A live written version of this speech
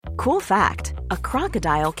Cool fact, a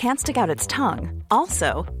crocodile can't stick out its tongue.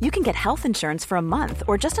 Also, you can get health insurance for a month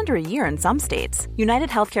or just under a year in some states. United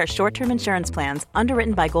Healthcare short-term insurance plans,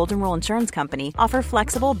 underwritten by Golden Rule Insurance Company, offer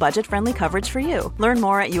flexible, budget-friendly coverage for you. Learn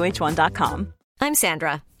more at uh1.com. I'm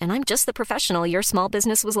Sandra, and I'm just the professional your small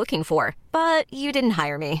business was looking for. But you didn't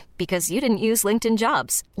hire me because you didn't use LinkedIn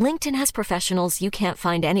Jobs. LinkedIn has professionals you can't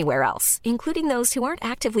find anywhere else, including those who aren't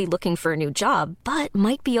actively looking for a new job, but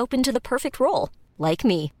might be open to the perfect role, like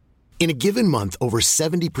me. In a given month, over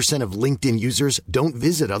 70% of LinkedIn users don't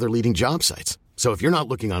visit other leading job sites. So if you're not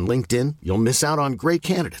looking on LinkedIn, you'll miss out on great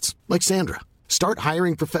candidates like Sandra. Start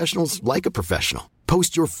hiring professionals like a professional.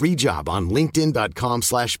 Post your free job on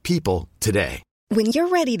linkedin.com/people today. When you're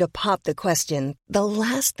ready to pop the question, the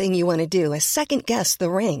last thing you want to do is second-guess the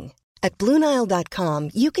ring. At BlueNile.com,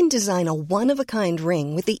 you can design a one-of-a-kind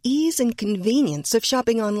ring with the ease and convenience of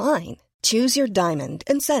shopping online. Choose your diamond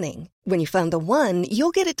and setting. When you find the one,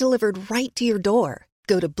 you'll get it delivered right to your door.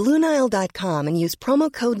 Go to BlueNile.com and use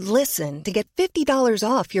promo code LISTEN to get $50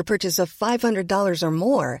 off your purchase of $500 or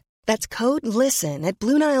more. That's code LISTEN at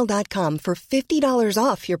BlueNile.com for $50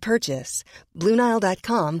 off your purchase.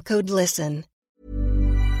 BlueNile.com, code LISTEN.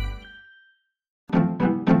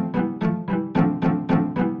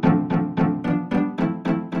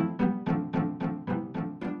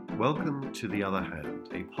 Welcome to The Other Hand,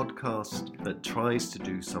 a podcast that tries to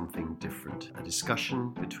do something different. A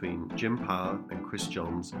discussion between Jim Power and Chris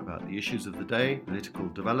Johns about the issues of the day, political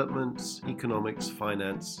developments, economics,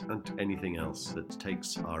 finance, and anything else that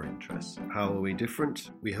takes our interest. How are we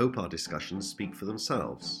different? We hope our discussions speak for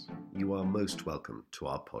themselves. You are most welcome to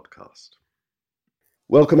our podcast.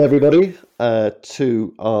 Welcome everybody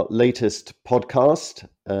to our latest podcast.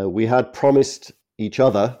 We had promised each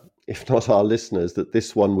other, if not our listeners, that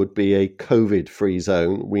this one would be a COVID-free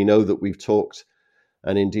zone. We know that we've talked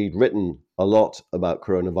and indeed written a lot about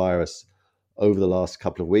coronavirus over the last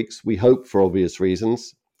couple of weeks. We hope for obvious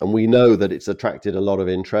reasons, and we know that it's attracted a lot of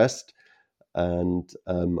interest, and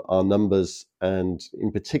our numbers and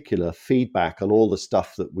in particular feedback on all the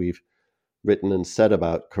stuff that we've written and said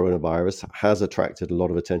about coronavirus has attracted a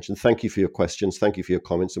lot of attention. Thank you for your questions. Thank you for your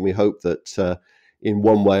comments. And we hope that in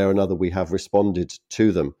one way or another, we have responded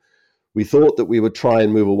to them. We thought that we would try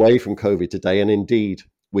and move away from COVID today, and indeed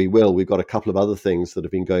we will. We've got a couple of other things that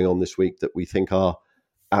have been going on this week that we think are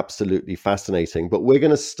absolutely fascinating. But we're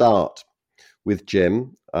going to start with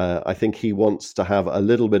Jim. I think he wants to have a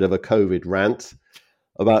little bit of a COVID rant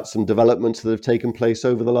about some developments that have taken place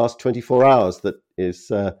over the last 24 hours that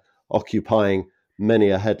is occupying many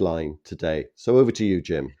a headline today. So over to you,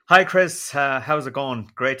 Jim. Hi, Chris. How's it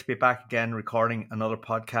going? Great to be back again recording another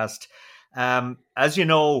podcast. As you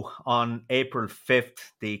know, on April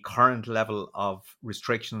 5th, the current level of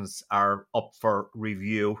restrictions are up for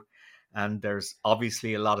review. And there's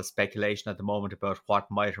obviously a lot of speculation at the moment about what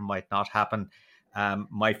might or might not happen.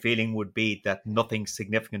 My feeling would be that nothing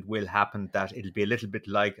significant will happen, that it'll be a little bit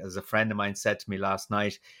like, as a friend of mine said to me last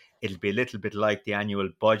night, it'll be a little bit like the annual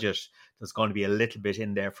budget. There's going to be a little bit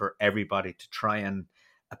in there for everybody to try and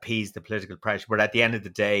appease the political pressure. But at the end of the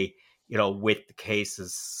day, you know, with the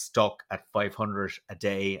cases stuck at 500 a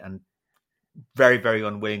day and very, very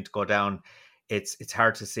unwilling to go down, it's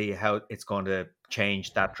hard to see how it's going to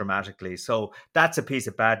change that dramatically. So that's a piece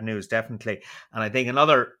of bad news, definitely. And I think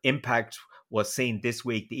another impact was seen this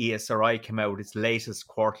week. The ESRI came out with its latest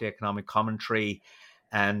quarterly economic commentary,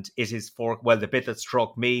 and it is the bit that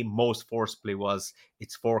struck me most forcibly was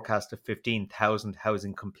its forecast of 15,000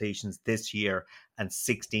 housing completions this year and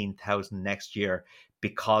 16,000 next year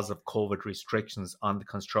because of COVID restrictions on the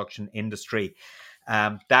construction industry.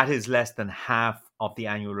 That is less than half of the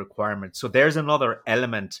annual requirement. So there's another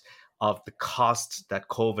element of the cost that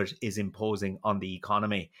COVID is imposing on the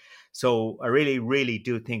economy. So I really, really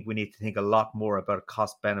do think we need to think a lot more about a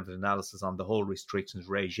cost-benefit analysis on the whole restrictions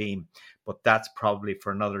regime. But that's probably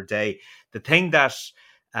for another day. The thing that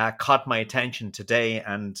caught my attention today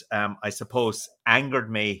and I suppose angered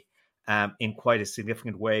me in quite a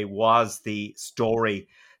significant way was the story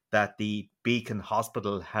that the Beacon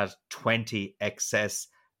Hospital had 20 excess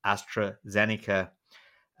AstraZeneca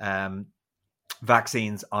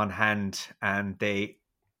vaccines on hand, and they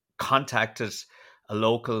contacted a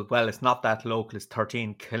local, well, it's not that local, it's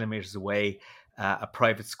 13 kilometers away, a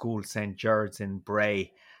private school, St. George's in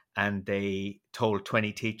Bray, and they told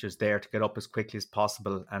 20 teachers there to get up as quickly as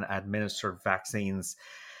possible and administer vaccines.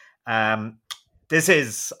 This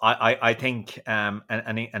is, I think,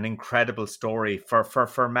 an incredible story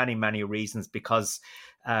for many, many reasons, because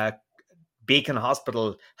Beacon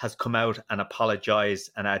Hospital has come out and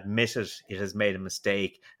apologised and admitted it has made a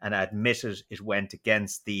mistake and admitted it went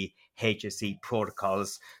against the HSE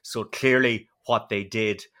protocols. So clearly what they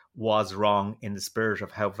did was wrong in the spirit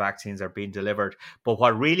of how vaccines are being delivered. But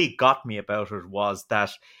what really got me about it was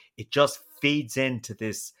that it just feeds into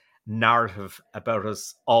this narrative about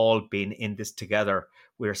us all being in this together.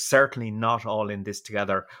 We're certainly not all in this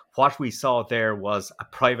together. What we saw there was a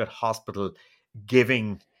private hospital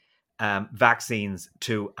giving vaccines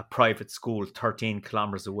to a private school 13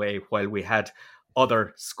 kilometers away, while we had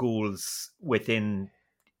other schools within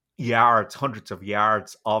yards, hundreds of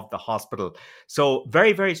yards of the hospital. So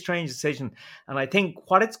very, very strange decision. And I think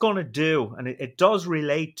what it's going to do, and it does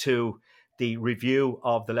relate to the review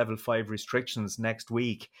of the level 5 restrictions next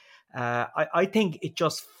week, I think it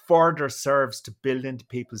just further serves to build into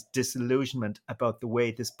people's disillusionment about the way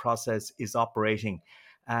this process is operating.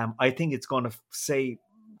 I think it's going to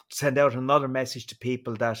send out another message to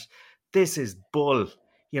people that this is bull.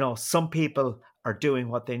 Some people are doing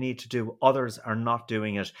what they need to do, others are not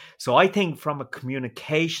doing it. So I think from a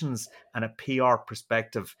communications and a PR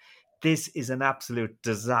perspective, this is an absolute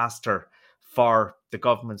disaster for the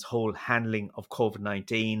government's whole handling of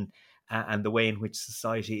COVID-19 and the way in which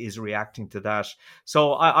society is reacting to that.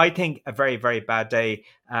 So I think a very, very bad day.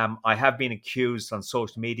 I have been accused on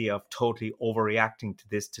social media of totally overreacting to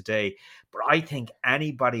this today, but I think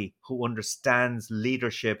anybody who understands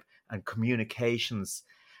leadership and communications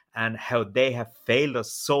and how they have failed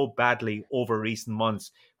us so badly over recent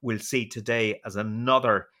months will see today as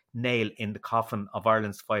another nail in the coffin of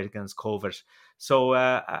Ireland's fight against COVID. So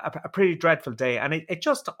a pretty dreadful day. And it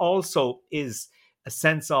just also is a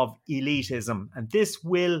sense of elitism. And this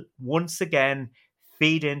will once again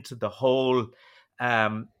feed into the whole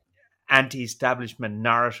anti-establishment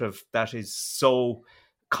narrative that is so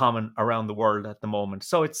common around the world at the moment.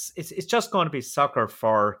 So it's just going to be succor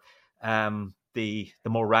for the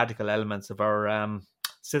more radical elements of our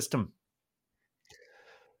system.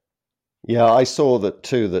 Yeah, I saw that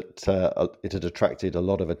too, that it had attracted a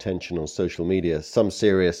lot of attention on social media, some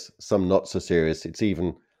serious, some not so serious. It's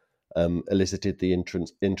even elicited the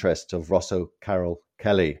interest of Rosso Carroll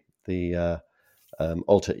Kelly, the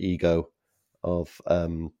alter ego of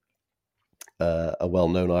a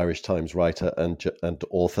well-known Irish Times writer and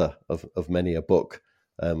author of many a book,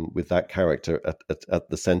 with that character at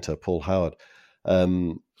the centre, Paul Howard.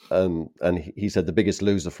 And he said the biggest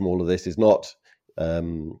loser from all of this is not...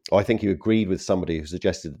 I think he agreed with somebody who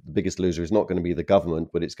suggested the biggest loser is not going to be the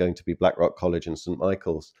government, but it's going to be Blackrock College and St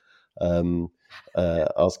Michael's,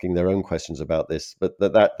 asking their own questions about this. But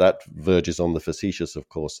that verges on the facetious, of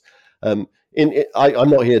course. I'm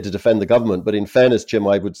not here to defend the government, but in fairness, Jim,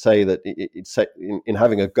 I would say that in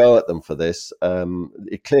having a go at them for this,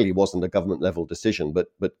 it clearly wasn't a government level decision,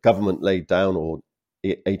 but government laid down, or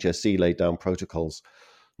HSE laid down protocols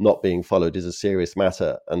not being followed is a serious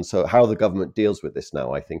matter. And so how the government deals with this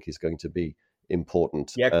now, I think, is going to be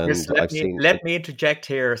important. Yeah, Chris, let me interject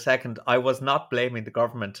here a second. I was not blaming the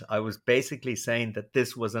government. I was basically saying that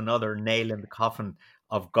this was another nail in the coffin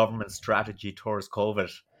of government strategy towards COVID.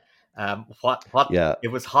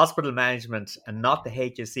 It was hospital management and not the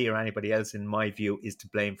HSE or anybody else, in my view, is to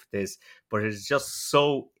blame for this. But it's just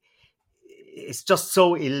so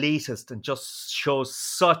elitist and just shows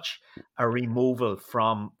such a removal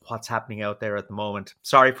from what's happening out there at the moment.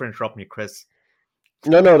 Sorry for interrupting you, Chris.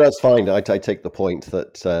 No, that's fine. I take the point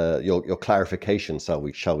that your clarification,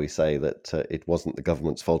 shall we say, that it wasn't the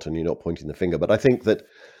government's fault and you're not pointing the finger. But I think that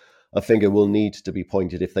a finger will need to be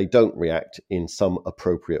pointed if they don't react in some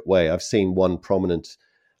appropriate way. I've seen one prominent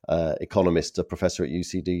economist, a professor at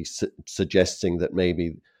UCD, suggesting that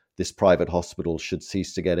maybe this private hospital should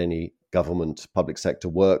cease to get any government public sector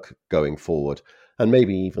work going forward. And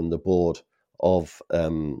maybe even the board of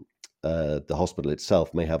the hospital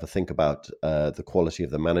itself may have a think about the quality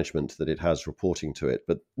of the management that it has reporting to it.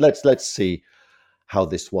 But let's see how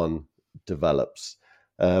this one develops.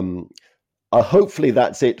 Hopefully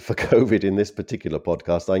that's it for COVID in this particular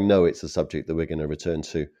podcast. I know it's a subject that we're going to return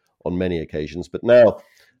to on many occasions. But now,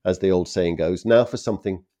 as the old saying goes, now for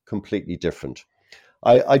something completely different.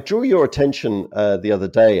 I drew your attention the other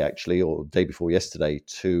day, actually, or day before yesterday,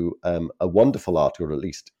 to a wonderful article, or at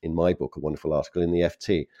least in my book, a wonderful article in the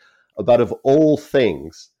FT, about, of all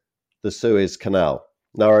things, the Suez Canal.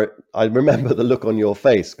 Now, I remember the look on your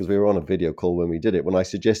face, because we were on a video call when we did it, when I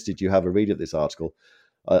suggested you have a read of this article,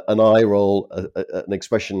 an eye roll, an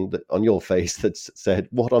expression on your face that said,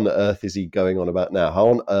 what on earth is he going on about now? How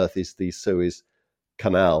on earth is the Suez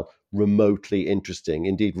Canal remotely interesting,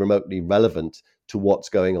 indeed remotely relevant to what's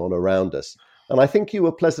going on around us? And I think you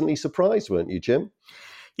were pleasantly surprised, weren't you, Jim?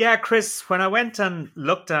 Yeah, Chris, when I went and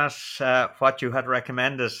looked at what you had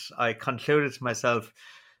recommended, I concluded to myself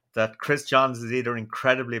that Chris Johns is either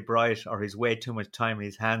incredibly bright or he's way too much time in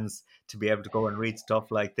his hands to be able to go and read stuff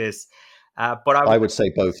like this. But I I was would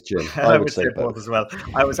say both, Jim. I I would would say say both both. as well.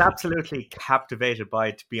 I was absolutely captivated by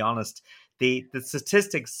it, to be honest. The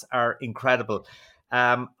statistics are incredible.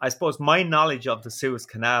 I suppose my knowledge of the Suez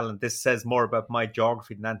Canal, and this says more about my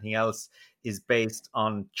geography than anything else, is based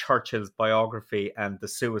on Churchill's biography and the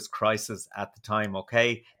Suez Crisis at the time.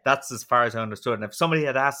 Okay, that's as far as I understood. And if somebody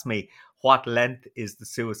had asked me what length is the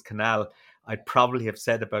Suez Canal, I'd probably have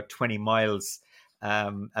said about 20 miles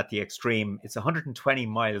at the extreme. It's 120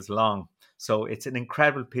 miles long. So it's an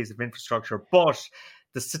incredible piece of infrastructure. But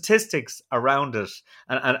the statistics around it,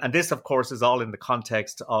 and this, of course, is all in the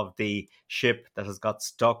context of the ship that has got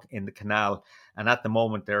stuck in the canal. And at the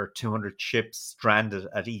moment, there are 200 ships stranded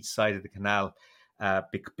at each side of the canal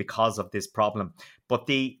because of this problem. But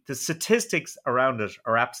the statistics around it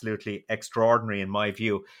are absolutely extraordinary, in my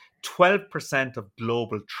view. 12% of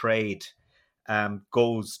global trade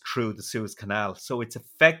goes through the Suez Canal. So it's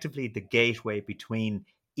effectively the gateway between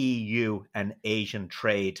EU and Asian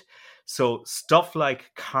trade. So stuff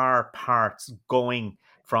like car parts going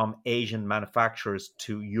from Asian manufacturers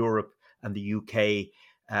to Europe and the UK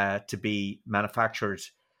to be manufactured,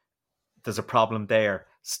 there's a problem there.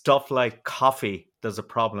 Stuff like coffee, there's a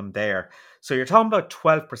problem there. So you're talking about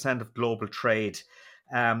 12% of global trade.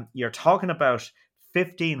 You're talking about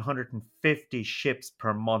 1,550 ships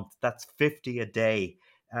per month. That's 50 a day.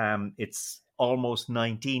 It's almost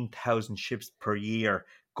 19,000 ships per year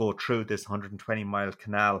go through this 120-mile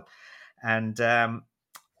canal. And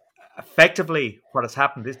effectively, what has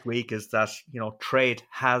happened this week is that, trade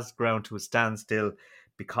has ground to a standstill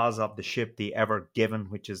because of the ship, the Ever Given,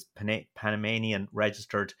 which is Panamanian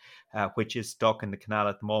registered, which is stuck in the canal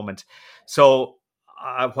at the moment. So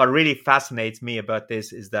what really fascinates me about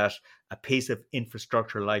this is that a piece of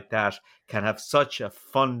infrastructure like that can have such a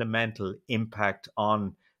fundamental impact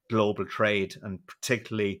on global trade, and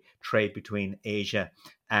particularly trade between Asia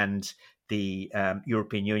and the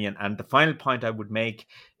European Union. And the final point I would make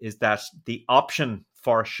is that the option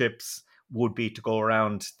for ships would be to go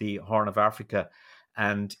around the Horn of Africa.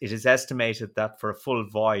 And it is estimated that for a full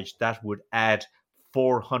voyage, that would add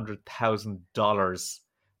 $400,000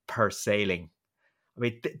 per sailing. I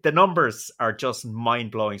mean, the numbers are just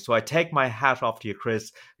mind-blowing. So I take my hat off to you,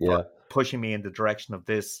 Chris, for pushing me in the direction of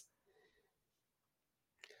this.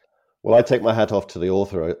 Well, I take my hat off to the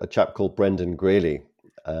author, a chap called Brendan Greeley,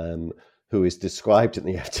 who is described in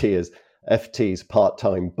the FT as FT's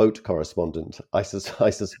part-time boat correspondent. I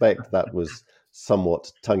suspect that was somewhat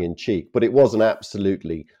tongue-in-cheek, but it was an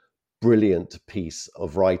absolutely brilliant piece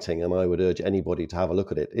of writing, and I would urge anybody to have a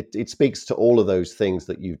look at it. It speaks to all of those things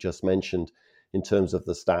that you've just mentioned in terms of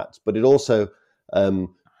the stats, but it also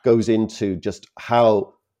goes into just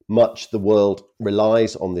how much the world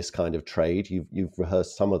relies on this kind of trade. You've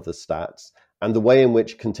rehearsed some of the stats, and the way in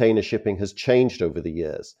which container shipping has changed over the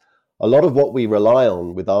years. A lot of what we rely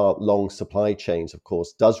on with our long supply chains, of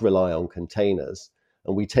course, does rely on containers,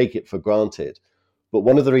 and we take it for granted. But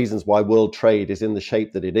one of the reasons why world trade is in the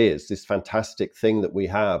shape that it is, this fantastic thing that we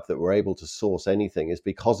have, that we're able to source anything, is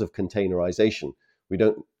because of containerization. We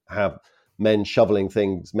don't have men shoveling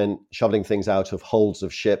things out of holds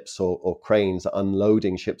of ships or cranes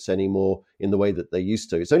unloading ships anymore in the way that they used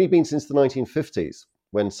to. It's only been since the 1950s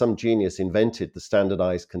when some genius invented the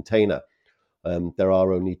standardized container. There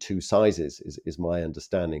are only two sizes, is my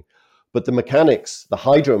understanding. But the mechanics, the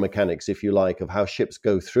hydromechanics, if you like, of how ships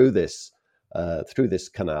go through this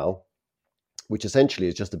canal, which essentially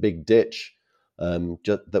is just a big ditch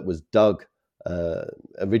that was dug,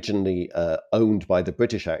 originally owned by the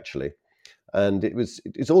British, actually. And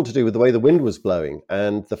it's all to do with the way the wind was blowing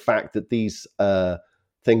and the fact that these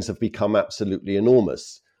things have become absolutely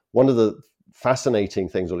enormous. One of the fascinating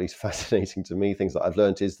things, or at least fascinating to me, things that I've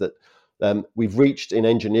learned is that we've reached in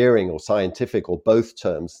engineering or scientific or both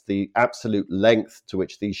terms the absolute length to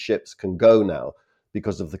which these ships can go now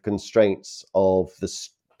because of the constraints of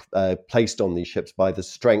placed on these ships by the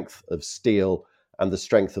strength of steel and the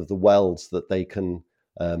strength of the welds that they can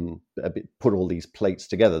put all these plates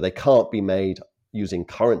together. They can't be made using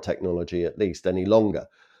current technology, at least, any longer.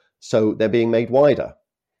 So they're being made wider.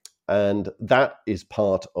 And that is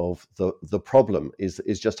part of the problem,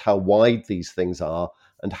 is just how wide these things are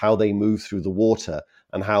and how they move through the water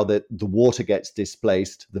and how the water gets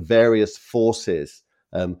displaced, the various forces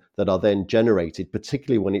that are then generated,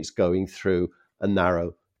 particularly when it's going through a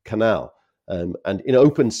narrow canal. And in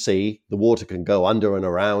open sea, the water can go under and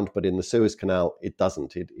around, but in the Suez Canal, it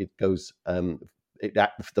doesn't. It goes.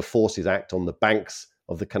 The forces act on the banks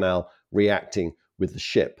of the canal reacting with the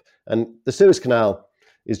ship. And the Suez Canal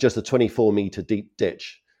is just a 24-meter deep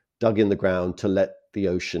ditch dug in the ground to let the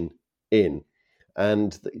ocean in.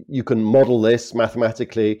 And you can model this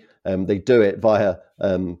mathematically. They do it via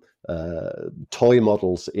toy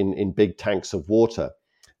models in big tanks of water.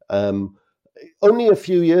 Only a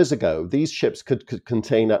few years ago, these ships could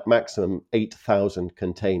contain at maximum 8,000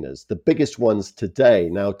 containers. The biggest ones today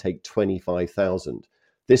now take 25,000.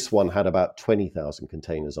 This one had about 20,000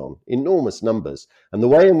 containers on, enormous numbers. And the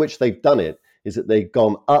way in which they've done it is that they've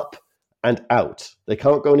gone up and out. They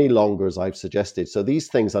can't go any longer, as I've suggested. So these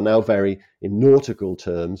things are now very, in nautical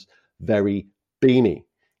terms, very beamy.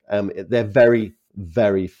 They're very,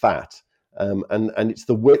 very fat. And it's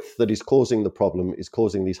the width that is causing the problem, is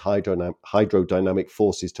causing these hydrodynamic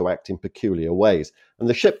forces to act in peculiar ways. And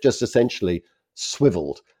the ship just essentially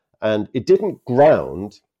swiveled, and it didn't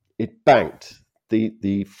ground, it banked.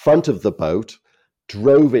 The front of the boat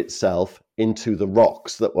drove itself into the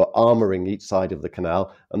rocks that were armoring each side of the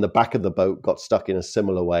canal, and the back of the boat got stuck in a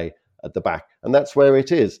similar way at the back. And that's where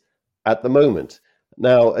it is at the moment.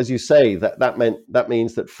 Now, as you say, that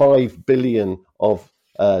means that 5 billion of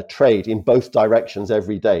trade in both directions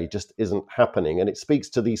every day just isn't happening. And it speaks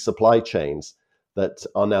to these supply chains that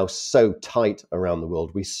are now so tight around the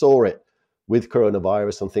world. We saw it with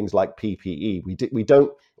coronavirus and things like PPE. We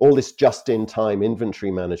don't, all this just-in-time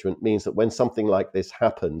inventory management means that when something like this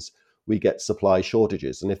happens, we get supply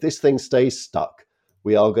shortages. And if this thing stays stuck,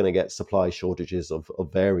 we are going to get supply shortages of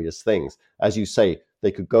various things. As you say,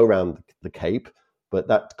 they could go around the Cape, but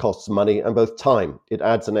that costs money and both time. It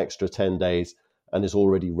adds an extra 10 days and has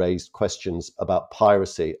already raised questions about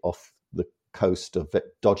piracy off the coast of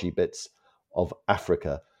dodgy bits of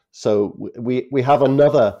Africa. So we have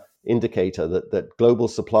another indicator that global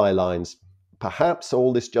supply lines, perhaps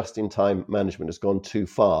all this just-in-time management has gone too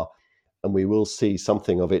far, and we will see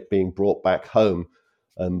something of it being brought back home,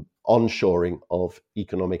 onshoring of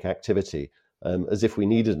economic activity. As if we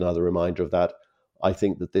needed another reminder of that, I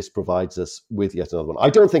think that this provides us with yet another one.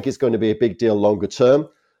 I don't think it's going to be a big deal longer term,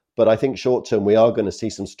 but I think short term we are going to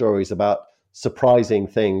see some stories about surprising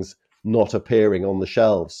things not appearing on the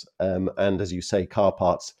shelves. And as you say, car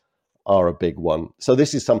parts are a big one. So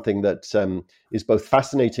this is something that is both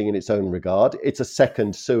fascinating in its own regard. It's a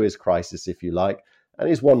second Suez crisis, if you like, and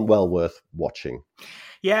is one well worth watching.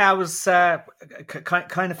 Yeah, I was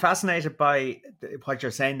kind of fascinated by what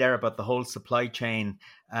you're saying there about the whole supply chain.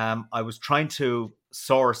 I was trying to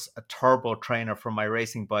source a turbo trainer for my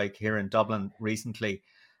racing bike here in Dublin recently,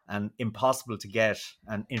 and impossible to get.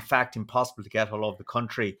 And in fact, impossible to get all over the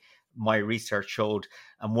country, my research showed.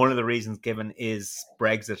 And one of the reasons given is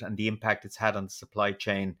Brexit and the impact it's had on the supply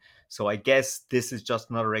chain. So I guess this is just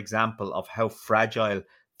another example of how fragile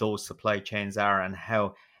those supply chains are and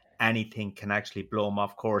how anything can actually blow them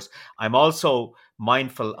off course. I'm also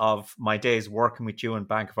mindful of my days working with you in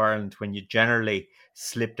Bank of Ireland when you generally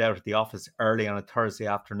slipped out of the office early on a Thursday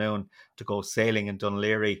afternoon to go sailing in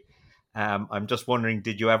Dunleary. I'm just wondering,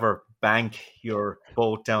 did you ever bank your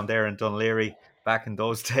boat down there in Dunleary back in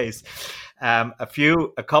those days? A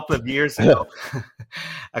couple of years ago,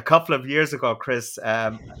 Chris,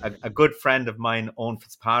 a good friend of mine, Owen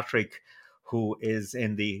Fitzpatrick, who is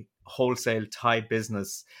in the wholesale Thai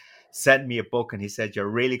business, sent me a book and he said, "You're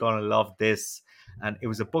really going to love this." And it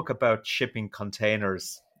was a book about shipping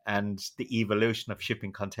containers and the evolution of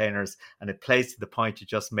shipping containers. And it plays to the point you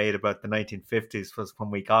just made about the 1950s was when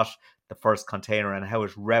we got the first container and how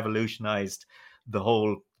it revolutionized the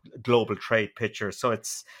whole global trade picture. So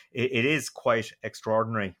it is quite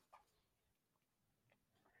extraordinary.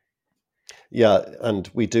 Yeah, and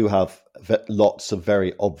we do have lots of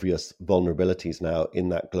very obvious vulnerabilities now in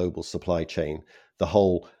that global supply chain. The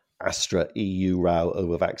whole Astra-EU row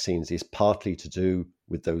over vaccines is partly to do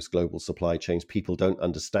with those global supply chains. People don't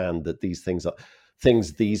understand that these things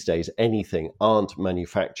these days, anything, aren't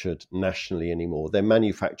manufactured nationally anymore. They're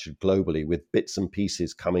manufactured globally with bits and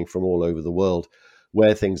pieces coming from all over the world.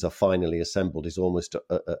 Where things are finally assembled is almost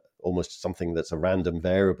something that's a random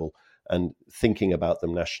variable. And thinking about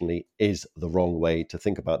them nationally is the wrong way to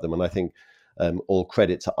think about them. And I think all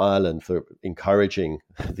credit to Ireland for encouraging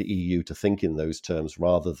the EU to think in those terms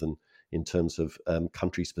rather than in terms of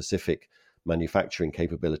country-specific manufacturing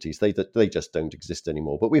capabilities. They just don't exist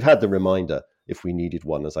anymore. But we've had the reminder, if we needed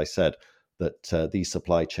one, as I said, that these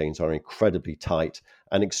supply chains are incredibly tight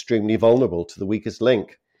and extremely vulnerable to the weakest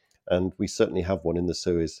link. And we certainly have one in the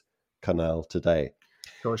Suez Canal today.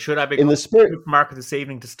 So should I be in the supermarket this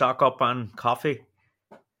evening to stock up on coffee?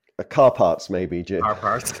 car parts, maybe, Jim. Car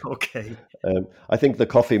parts, okay. I think the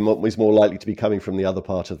coffee is more likely to be coming from the other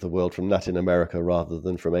part of the world, from Latin America rather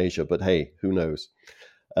than from Asia. But hey, who knows?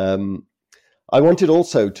 I wanted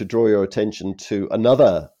also to draw your attention to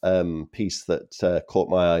another piece that caught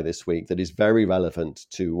my eye this week that is very relevant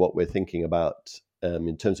to what we're thinking about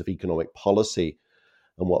in terms of economic policy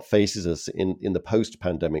and what faces us in the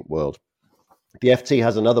post-pandemic world. The FT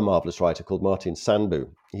has another marvelous writer called Martin Sandbu.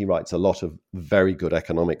 He writes a lot of very good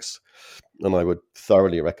economics, and I would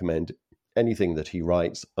thoroughly recommend anything that he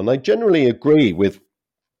writes. And I generally agree with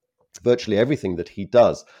virtually everything that he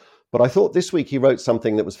does. But I thought this week he wrote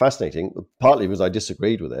something that was fascinating, partly because I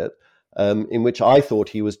disagreed with it, in which I thought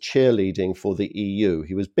he was cheerleading for the EU.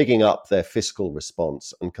 He was bigging up their fiscal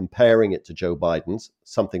response and comparing it to Joe Biden's,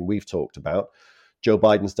 something we've talked about. Joe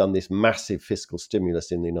Biden's done this massive fiscal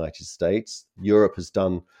stimulus in the United States. Europe has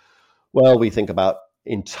done, well, we think about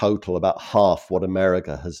in total about half what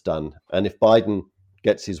America has done. And if Biden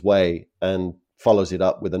gets his way and follows it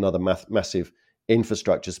up with another massive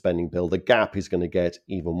infrastructure spending bill, the gap is going to get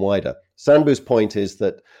even wider. Sandbu's point is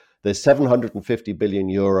that there's 750 billion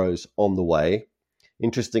euros on the way.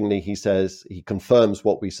 Interestingly, he says, he confirms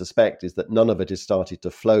what we suspect is that none of it has started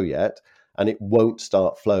to flow yet, and it won't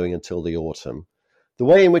start flowing until the autumn. The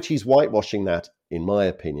way in which he's whitewashing that, in my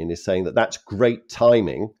opinion, is saying that that's great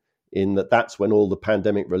timing, in that that's when all the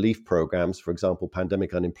pandemic relief programs, for example,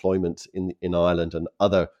 pandemic unemployment in Ireland and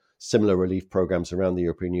other similar relief programs around the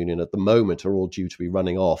European Union at the moment, are all due to be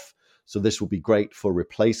running off. So this will be great for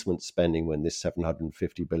replacement spending when this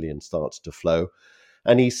 750 billion starts to flow.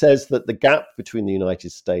 And he says that the gap between the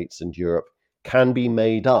United States and Europe can be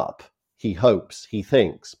made up, he hopes, he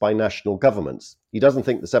thinks, by national governments. He doesn't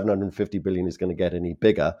think the 750 billion is going to get any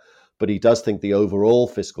bigger, but he does think the overall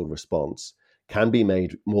fiscal response can be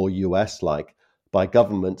made more US-like by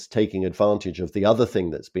governments taking advantage of the other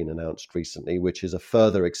thing that's been announced recently, which is a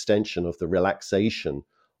further extension of the relaxation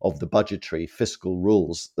of the budgetary fiscal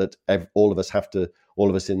rules that all of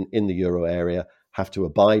us in the euro area have to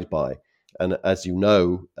abide by. And as you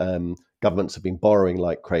know, governments have been borrowing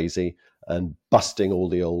like crazy and busting all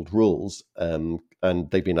the old rules,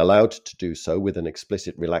 and they've been allowed to do so with an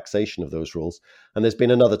explicit relaxation of those rules. And there's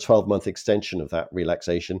been another 12-month extension of that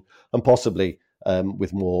relaxation, and possibly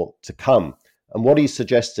with more to come. And what he's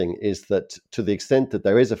suggesting is that to the extent that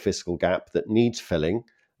there is a fiscal gap that needs filling,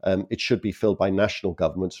 it should be filled by national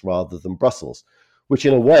governments rather than Brussels, which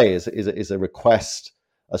in a way is a request,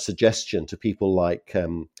 a suggestion to people like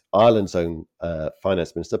Ireland's own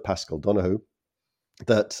finance minister, Pascal Donohoe,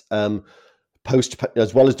 that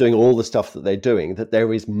as well as doing all the stuff that they're doing, that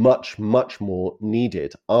there is much, much more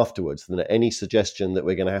needed afterwards than any suggestion that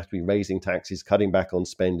we're going to have to be raising taxes, cutting back on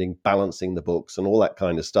spending, balancing the books, and all that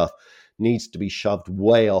kind of stuff needs to be shoved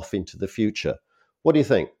way off into the future. What do you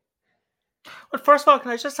think? Well, first of all,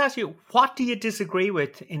 can I just ask you, what do you disagree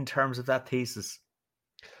with in terms of that thesis?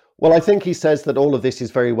 Well, I think he says that all of this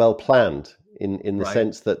is very well planned in the Right.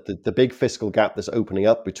 sense that the big fiscal gap that's opening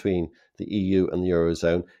up between the EU and the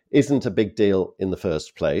Eurozone isn't a big deal in the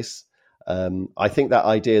first place. I think that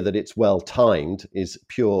idea that it's well timed is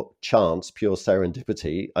pure chance, pure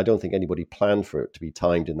serendipity. I don't think anybody planned for it to be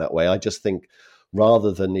timed in that way. I just think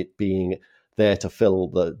rather than it being there to fill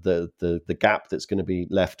the gap that's going to be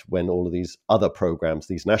left when all of these other programs,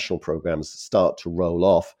 these national programs, start to roll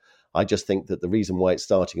off, I just think that the reason why it's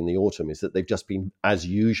starting in the autumn is that they've just been, as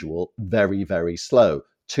usual, very, very slow,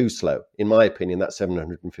 too slow. In my opinion, that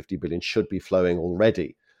 750 billion should be flowing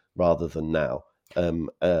already rather than now.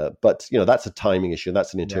 But, that's a timing issue.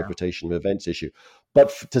 That's an interpretation of events issue.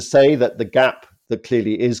 But to say that the gap that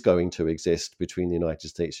clearly is going to exist between the United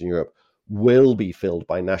States and Europe will be filled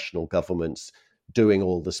by national governments doing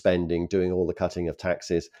all the spending, doing all the cutting of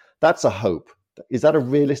taxes, that's a hope. Is that a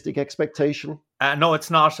realistic expectation? No, it's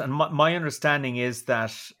not. And my understanding is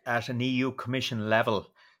that at an EU Commission level,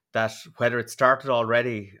 that whether it started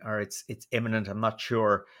already or it's imminent, I'm not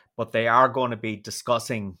sure, but they are going to be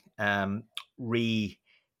discussing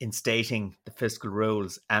reinstating the fiscal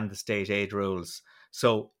rules and the state aid rules.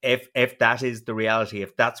 So if that is the reality,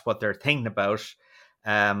 if that's what they're thinking about,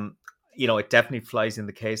 it definitely flies in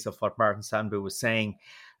the case of what Martin Sandbu was saying.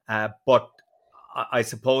 But I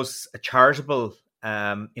suppose a charitable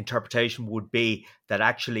interpretation would be that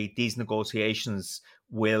actually these negotiations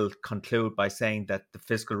will conclude by saying that the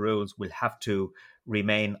fiscal rules will have to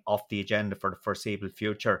remain off the agenda for the foreseeable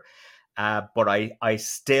future. But I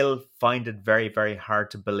still find it very, very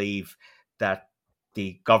hard to believe that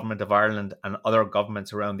the government of Ireland and other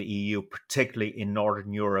governments around the EU, particularly in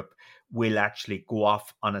Northern Europe, will actually go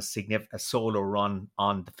off on a solo run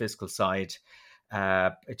on the fiscal side.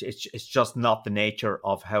 It's just not the nature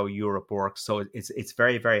of how Europe works. So it's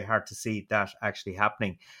very, very hard to see that actually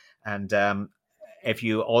happening. And if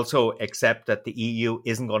you also accept that the EU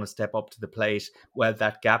isn't going to step up to the plate, well,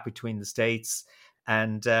 that gap between the states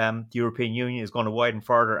and the European Union is going to widen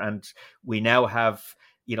further. And we now have,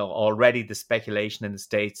 already the speculation in the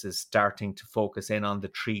States is starting to focus in on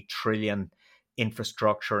the 3 trillion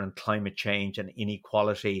infrastructure and climate change and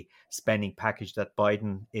inequality spending package that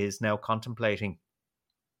Biden is now contemplating.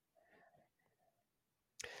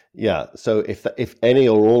 Yeah, so if any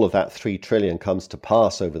or all of that 3 trillion comes to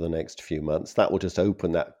pass over the next few months, that will just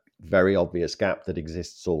open that very obvious gap that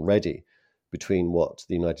exists already between what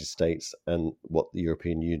the United States and what the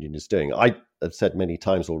European Union is doing. I have said many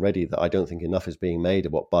times already that I don't think enough is being made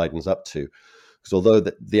of what Biden's up to, because although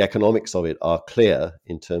the economics of it are clear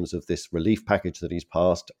in terms of this relief package that he's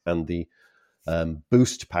passed and the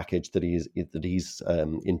boost package that he's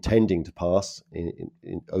intending to pass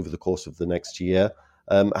over the course of the next year,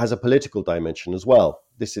 has a political dimension as well.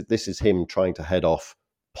 This is him trying to head off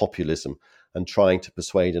populism and trying to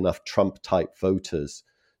persuade enough Trump-type voters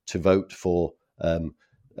to vote for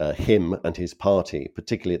him and his party,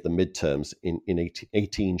 particularly at the midterms in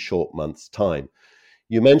 18 short months' time.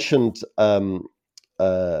 You mentioned the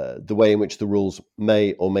way in which the rules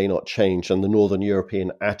may or may not change and the Northern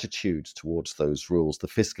European attitudes towards those rules, the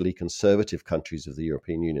fiscally conservative countries of the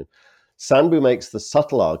European Union. Sandbu makes the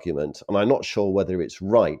subtle argument, and I'm not sure whether it's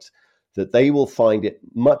right, that they will find it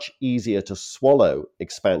much easier to swallow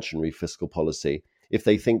expansionary fiscal policy if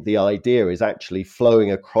they think the idea is actually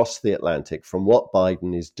flowing across the Atlantic from what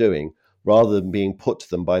Biden is doing, rather than being put to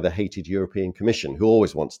them by the hated European Commission, who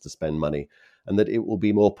always wants to spend money, and that it will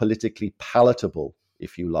be more politically palatable,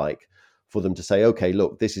 if you like, for them to say, okay,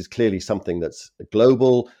 look, this is clearly something that's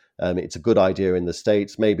global. It's a good idea in the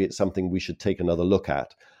States. Maybe it's something we should take another look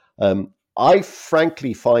at. I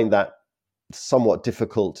frankly find that somewhat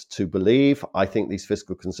difficult to believe. I think these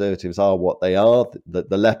fiscal conservatives are what they are.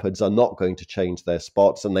 The leopards are not going to change their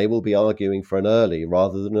spots, and they will be arguing for an early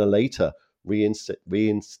rather than a later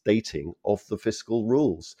reinstating of the fiscal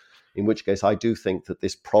rules, in which case I do think that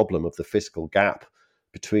this problem of the fiscal gap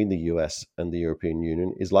between the US and the European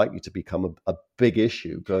Union is likely to become a big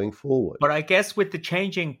issue going forward. But I guess with the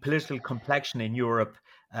changing political complexion in Europe,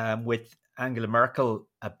 with Angela Merkel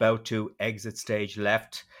about to exit stage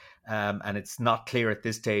left, and it's not clear at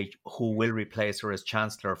this stage who will replace her as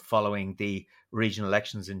Chancellor following the regional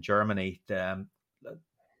elections in Germany the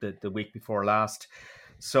week before last.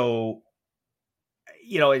 So,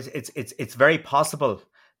 it's very possible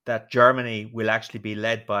that Germany will actually be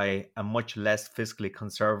led by a much less fiscally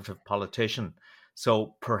conservative politician.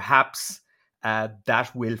 So perhaps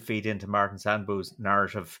that will feed into Martin Sandbu's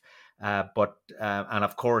narrative. But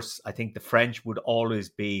of course, I think the French would always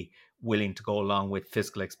be willing to go along with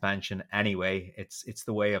fiscal expansion anyway. It's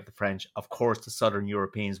the way of the French. Of course, the Southern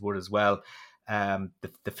Europeans would as well.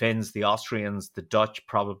 The Finns, the Austrians, the Dutch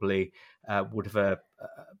probably would have a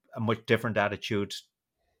much different attitude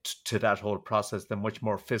to that whole process. They're much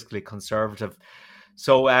more fiscally conservative.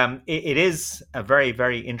 So it is a very,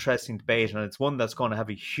 very interesting debate, and it's one that's going to have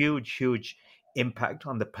a huge, huge impact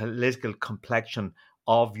on the political complexion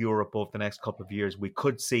of Europe over the next couple of years. We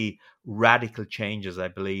could see radical changes, I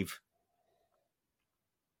believe.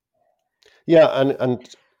 Yeah, and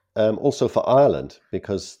also for Ireland,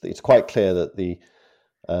 because it's quite clear that the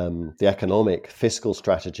economic fiscal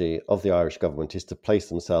strategy of the Irish government is to place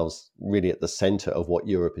themselves really at the centre of what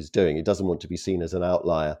Europe is doing. It doesn't want to be seen as an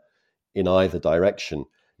outlier in either direction.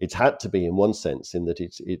 It's had to be in one sense, in that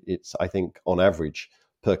it's I think on average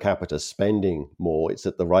per capita spending more. It's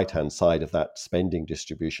at the right-hand side of that spending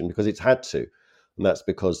distribution because it's had to, and that's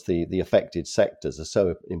because the affected sectors are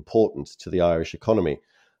so important to the Irish economy.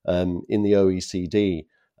 In the OECD,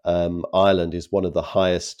 Ireland is one of the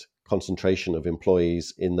highest concentration of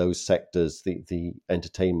employees in those sectors, the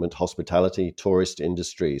entertainment, hospitality, tourist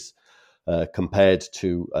industries, compared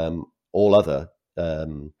to all other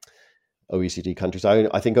OECD countries.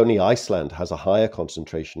 I think only Iceland has a higher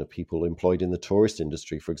concentration of people employed in the tourist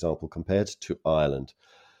industry, for example, compared to Ireland.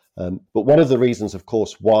 But one of the reasons, of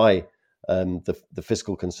course, why the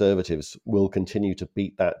fiscal conservatives will continue to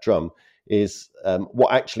beat that drum is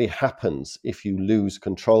what actually happens if you lose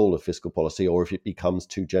control of fiscal policy, or if it becomes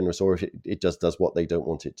too generous, or if it just does what they don't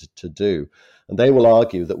want it to do. And they will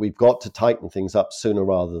argue that we've got to tighten things up sooner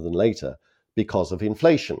rather than later because of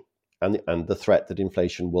inflation and the threat that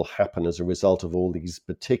inflation will happen as a result of all these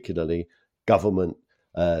particularly government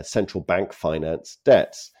central bank finance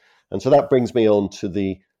debts. And so that brings me on to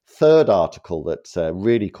the third article that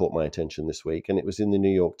really caught my attention this week, and it was in the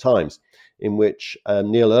New York Times, in which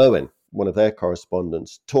Neil Irwin one of their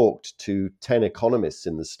correspondents talked to 10 economists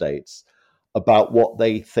in the States about what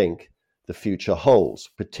they think the future holds,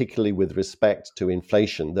 particularly with respect to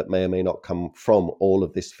inflation that may or may not come from all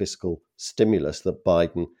of this fiscal stimulus that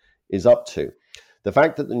Biden is up to. The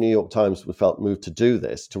fact that the New York Times felt moved to do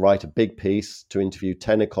this, to write a big piece, to interview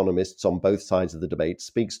 10 economists on both sides of the debate,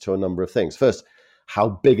 speaks to a number of things. First, how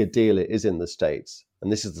big a deal it is in the States.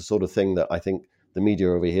 And this is the sort of thing that I think the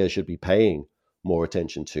media over here should be paying more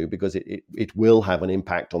attention to, because it will have an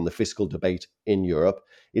impact on the fiscal debate in Europe.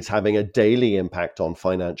 It's having a daily impact on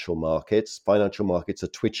financial markets. Financial markets are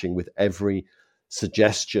twitching with every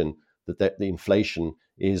suggestion that the inflation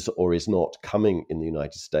is or is not coming in the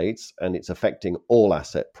United States, and it's affecting all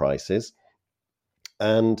asset prices.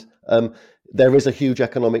 And there is a huge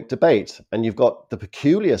economic debate. And you've got the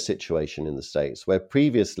peculiar situation in the States where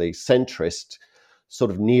previously centrist sort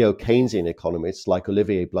of neo-Keynesian economists like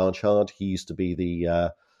Olivier Blanchard, he used to be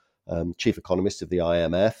the chief economist of the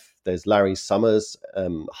IMF. There's Larry Summers,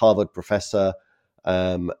 Harvard professor,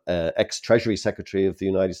 ex-Treasury Secretary of the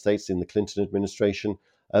United States in the Clinton administration,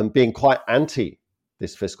 being quite anti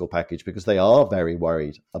this fiscal package because they are very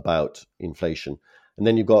worried about inflation. And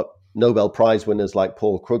then you've got Nobel Prize winners like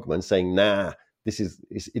Paul Krugman saying, nah,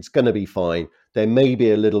 it's going to be fine. There may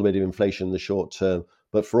be a little bit of inflation in the short term,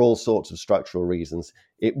 but for all sorts of structural reasons,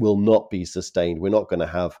 it will not be sustained. We're not going to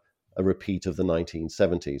have a repeat of the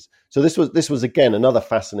 1970s. So this was again another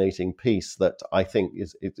fascinating piece that I think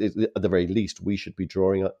is at the very least we should be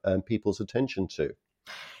drawing people's attention to.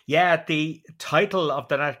 Yeah, the title of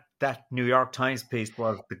that New York Times piece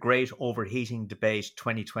was "The Great Overheating Debate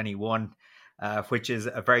 2021," which is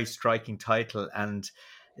a very striking title, and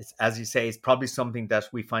it's, as you say, it's probably something that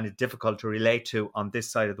we find it difficult to relate to on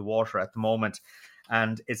this side of the water at the moment.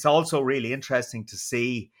 And it's also really interesting to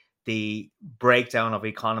see the breakdown of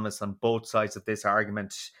economists on both sides of this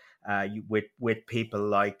argument, with people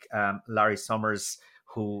like Larry Summers,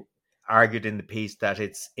 who argued in the piece that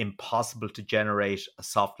it's impossible to generate a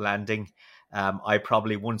soft landing. I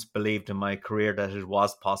probably once believed in my career that it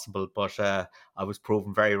was possible, but I was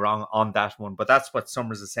proven very wrong on that one. But that's what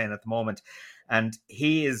Summers is saying at the moment. And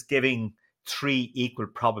he is giving 3 equal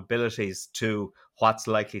probabilities to what's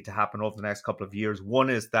likely to happen over the next couple of years. One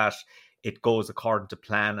is that it goes according to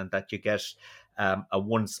plan and that you get a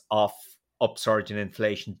once-off upsurge in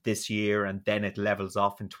inflation this year, and then it levels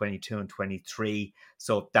off in 22 and 23.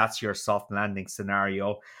 So that's your soft landing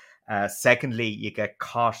scenario. Secondly, you get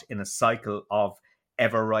caught in a cycle of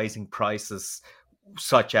ever rising prices,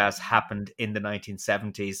 such as happened in the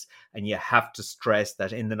 1970s. And you have to stress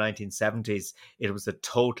that in the 1970s, it was a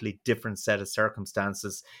totally different set of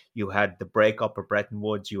circumstances. You had the breakup of Bretton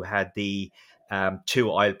Woods, you had the 2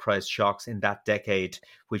 oil price shocks in that decade,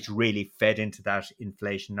 which really fed into that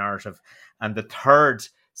inflation narrative. And the third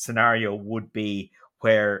scenario would be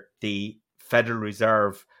where the Federal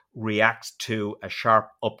Reserve reacts to a sharp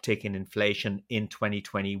uptick in inflation in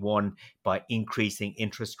 2021 by increasing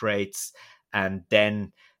interest rates, and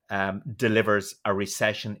then delivers a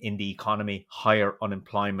recession in the economy, higher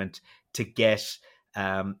unemployment, to get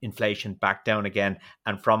inflation back down again.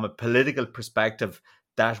 And from a political perspective,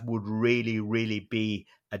 that would really, really be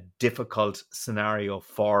a difficult scenario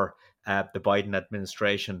for the Biden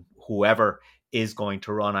administration, whoever is going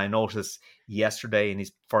to run. I noticed yesterday in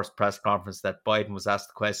his first press conference that Biden was asked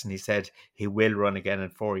the question. He said he will run again in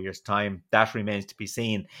 4 years' time. That remains to be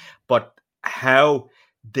seen. But how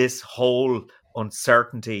this whole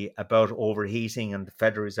uncertainty about overheating and the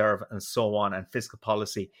Federal Reserve and so on and fiscal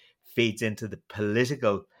policy feeds into the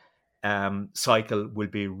political cycle will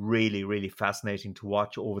be really, really fascinating to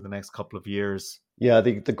watch over the next couple of years. Yeah,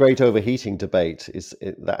 the great overheating debate is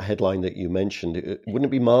that headline that you mentioned. Wouldn't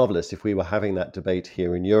it be marvelous if we were having that debate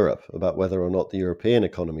here in Europe about whether or not the European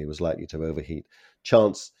economy was likely to overheat?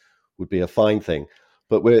 Chance would be a fine thing.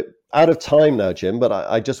 But we're out of time now, Jim, but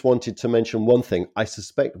I just wanted to mention one thing. I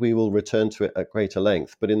suspect we will return to it at greater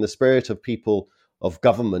length, but in the spirit of people, of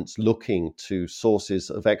governments looking to sources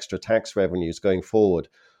of extra tax revenues going forward,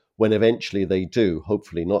 when eventually they do,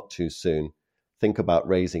 hopefully not too soon, think about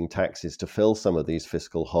raising taxes to fill some of these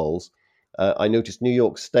fiscal holes. I noticed New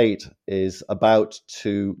York State is about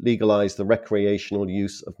to legalize the recreational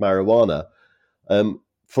use of marijuana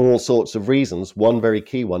for all sorts of reasons. One very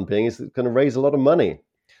key one being is it's going to raise a lot of money.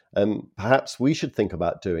 Perhaps we should think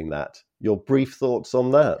about doing that. Your brief thoughts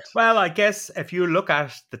on that? Well, I guess if you look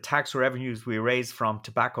at the tax revenues we raise from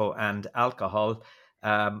tobacco and alcohol,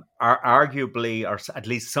 are arguably, or at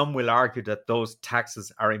least some will argue, that those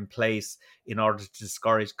taxes are in place in order to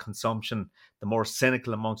discourage consumption. The more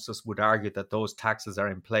cynical amongst us would argue that those taxes are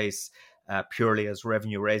in place purely as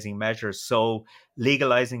revenue-raising measures. So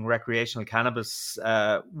legalizing recreational cannabis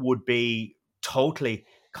would be totally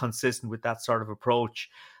consistent with that sort of approach.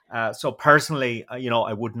 So personally,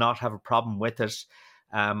 I would not have a problem with it.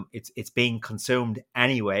 It's being consumed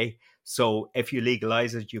anyway. So if you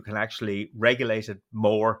legalize it, you can actually regulate it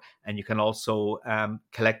more, and you can also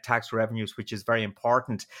collect tax revenues, which is very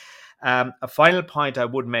important. A final point I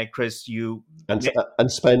would make, Chris,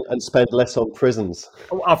 and spend less on prisons.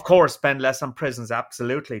 Of course, spend less on prisons.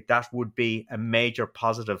 Absolutely, that would be a major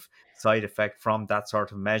positive side effect from that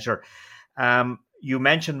sort of measure. You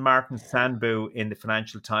mentioned Martin Sandbu in the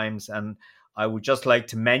Financial Times, and I would just like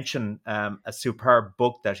to mention a superb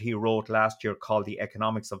book that he wrote last year called The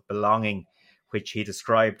Economics of Belonging, which he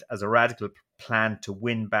described as a radical plan to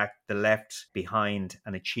win back the left behind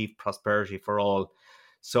and achieve prosperity for all.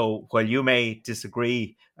 So while you may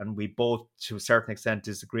disagree, and we both to a certain extent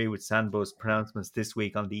disagree with Sandbu's pronouncements this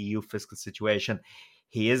week on the EU fiscal situation,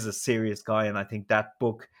 he is a serious guy. And I think that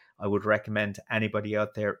book I would recommend to anybody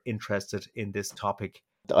out there interested in this topic.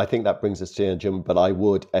 I think that brings us to the end, Jim, but I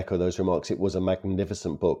would echo those remarks. It was a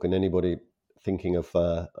magnificent book, and anybody thinking of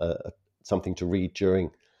something to read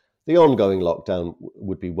during the ongoing lockdown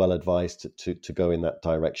would be well advised to go in that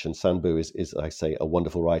direction. Sandbu is, I say, a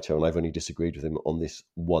wonderful writer, and I've only disagreed with him on this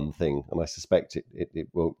one thing, and I suspect it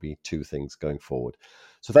won't be two things going forward.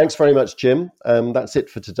 So thanks very much, Jim. That's it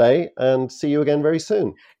for today, and see you again very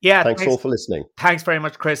soon. Yeah, thanks all for listening. Thanks very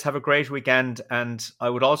much, Chris. Have a great weekend, and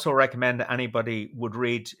I would also recommend that anybody would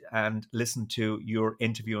read and listen to your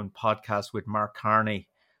interview and podcast with Mark Carney,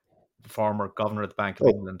 the former governor of the Bank of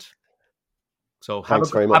England. So thanks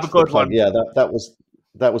very much. Have a good one. Yeah, that was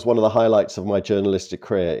one of the highlights of my journalistic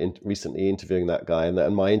career. Recently interviewing that guy,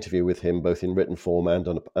 and my interview with him, both in written form and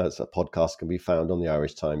as a podcast, can be found on the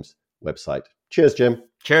Irish Times website. Cheers, Jim.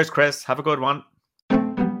 Cheers, Chris. Have a good one.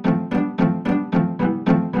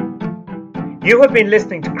 You have been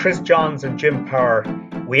listening to Chris Johns and Jim Power.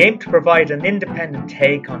 We aim to provide an independent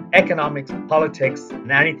take on economics, politics,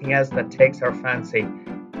 and anything else that takes our fancy.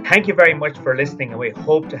 Thank you very much for listening, and we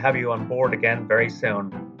hope to have you on board again very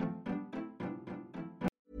soon.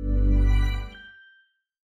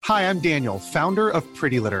 Hi, I'm Daniel, founder of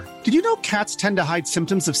Pretty Litter. Did you know cats tend to hide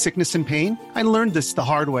symptoms of sickness and pain? I learned this the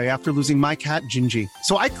hard way after losing my cat, Gingy.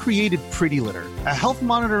 So I created Pretty Litter, a health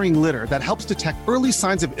monitoring litter that helps detect early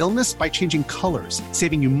signs of illness by changing colors,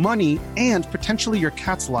 saving you money and potentially your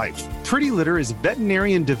cat's life. Pretty Litter is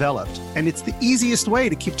veterinarian developed, and it's the easiest way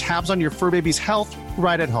to keep tabs on your fur baby's health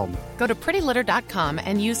right at home. Go to prettylitter.com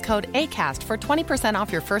and use code ACAST for 20%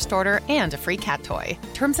 off your first order and a free cat toy.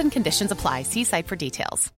 Terms and conditions apply. See site for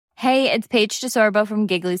details. Hey, it's Paige DeSorbo from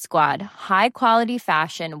Giggly Squad. High quality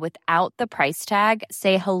fashion without the price tag.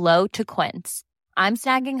 Say hello to Quince. I'm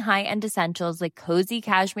snagging high-end essentials like cozy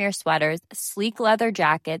cashmere sweaters, sleek leather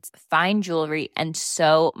jackets, fine jewelry, and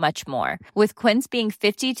so much more. With Quince being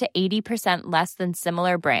 50 to 80% less than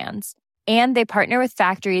similar brands. And they partner with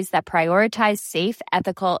factories that prioritize safe,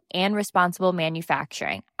 ethical, and responsible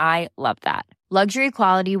manufacturing. I love that. Luxury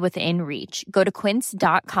quality within reach. Go to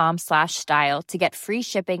quince.com/style to get free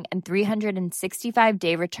shipping and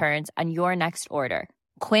 365-day returns on your next order.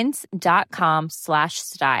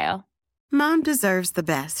 Quince.com/style. Mom deserves the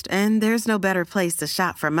best, and there's no better place to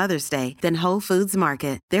shop for Mother's Day than Whole Foods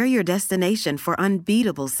Market. They're your destination for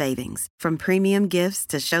unbeatable savings, from premium gifts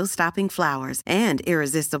to show-stopping flowers and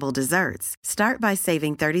irresistible desserts. Start by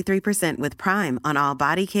saving 33% with Prime on all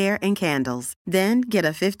body care and candles. Then get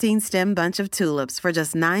a 15-stem bunch of tulips for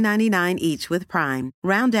just $9.99 each with Prime.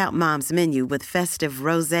 Round out Mom's menu with festive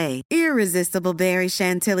rosé, irresistible berry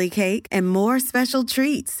chantilly cake, and more special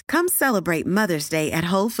treats. Come celebrate Mother's Day at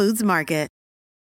Whole Foods Market.